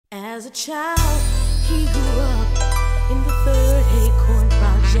As a child, he grew up in the 3rd Acorn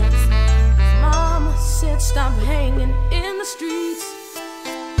Projects. His mama said stop hanging in the streets.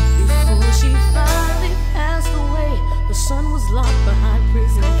 Before she finally passed away, her son was locked behind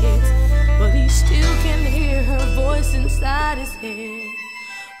prison gates, but he still can hear her voice inside his head.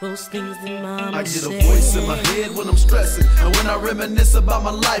 Those things that mama said. I get a voice in my head when I'm stressing, and when I reminisce about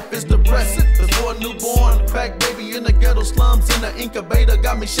my life, it's depressing. Before a newborn, crack baby in the ghetto slums, in the incubator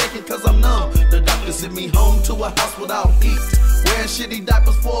got me shaking cause I'm numb. The doctor sent me home to a house without heat, wearing shitty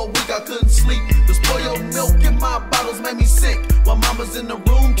diapers for a week, I couldn't sleep. The spoiled milk in my bottles made me sick, while mama's in the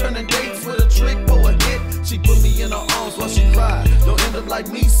room turning dates with a trick for a hit. She put me in her arms while she cried. Don't end up like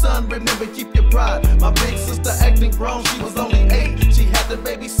me, son, remember keep your pride. My big sister acting grown, she was only 8. She had to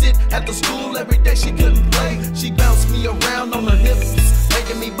babysit at the school every day, she couldn't play. She bounced me around on her hips,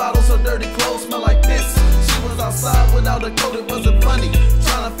 making me bottles her dirty clothes smell like this. She was outside without a coat, it wasn't funny,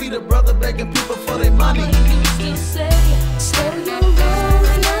 trying to feed her brother, begging people for their money. Mama used to say, slow your roll,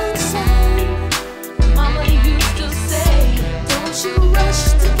 young son. Mama used to say, don't you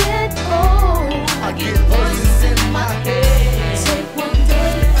rush to get old. I get voices in my head, take one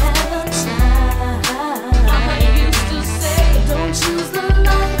day at a time. Mama used to say, don't choose the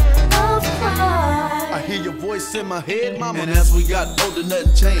life of crime. I hear your voice in my head, mama. And as we got older,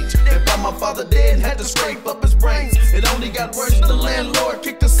 nothing changed. They found my father dead and had to scrape up his brains. It only got worse, the landlord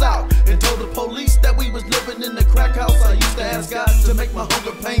kicked us out and told the police that we was living in the crack house. I used to ask God to make my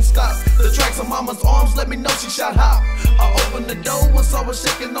hunger pain stop. The tracks on mama's arms let me know she shot hot. I opened the door and saw her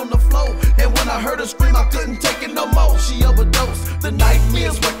shaking on the floor, and when I heard her scream, I couldn't take it no more. She overdosed, the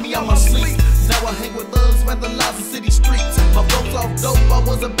nightmares wake me out my sleep. Now I hang with thugs, vandalize the city streets. My folks off dope, I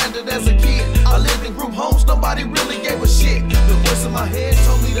was abandoned as a kid. I lived in group homes, nobody really gave a shit. The voice in my head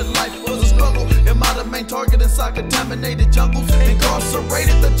told me that life was a struggle. Am I the main target inside contaminated jungles?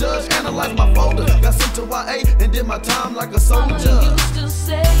 Incarcerated, the judge analyzed my folder. Got sent to YA and did my time like a soldier. Mama used to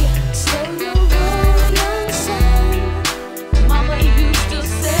say, slow your roll, young son. Mama used to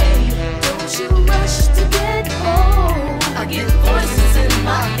say, don't you rush to get old. I get voices in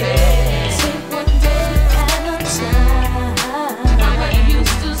my head, take one day at a time. Mama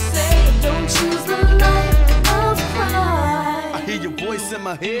used to say, don't choose the life of crime. I hear your voice in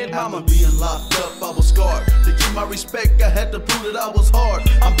my head, mama. Being locked up, I was scarred. To keep my respect, I had to prove that I was hard.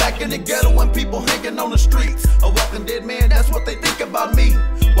 I'm back in the ghetto and people hanging on the streets. A walking dead man, that's what they think about me.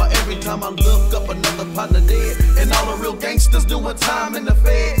 Why every time I look up, another partner dead, and all the real gangsters doing time in the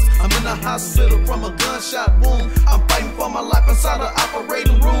feds. I'm in the hospital from a gunshot wound. I'm fighting for my life inside the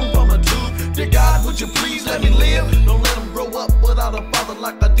operating room. From a dude, dear God, would you please let me live? Don't let him grow up without a father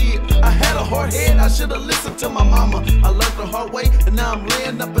like I did. I had a hard head, I should have listened to my mama. I learned the hard way, and now I'm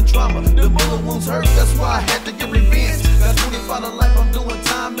laying up in trauma. The bullet wounds hurt, that's why I had to get revenge. Got 25 to life, I'm doing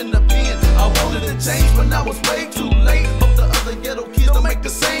time in the pen. I wanted to change, but now it's way too late. Hope the other ghetto kids don't make the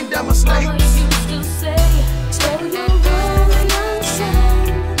same damn mistakes. Mama used to say, slow your roll, young son.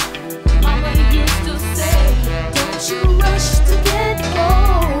 Mama used to say, don't you rush to get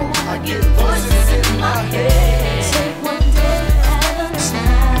old. I get voices in my head, take one day at a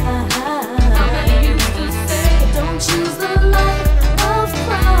time. Mama used to say, don't choose the life of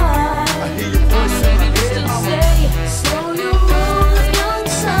crime. I hear your voice in my head, Mama mama. used to say, slow your roll, young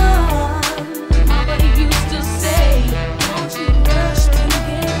son. Mama used to say, don't you rush to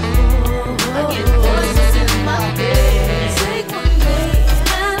get old. I get voices in my head, take one day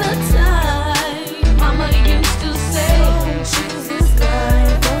at a time. Mama used to say, don't choose this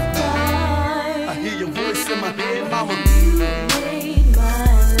life of crime. I hear your voice in my head, mama. You made my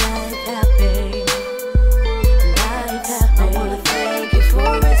life happy, life happy. I wanna thank you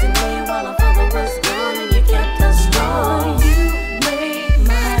for raising me while my father was gone, and you kept us strong. You made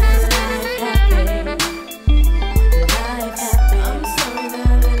my life happy, life happy. I'm sorry that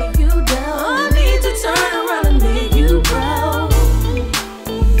I let you down. I need to turn around and make you proud.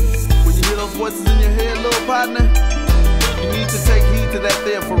 When you hear those voices in your head, little partner, you need to take heed to that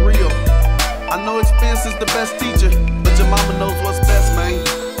there for real. I know experience is the best teacher, but your mama knows what's best, man.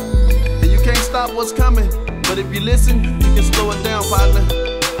 And you can't stop what's coming, but if you listen, you can slow it down, partner.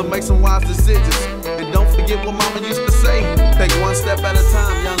 So make some wise decisions, and don't forget what mama used to say. Take one step at a time.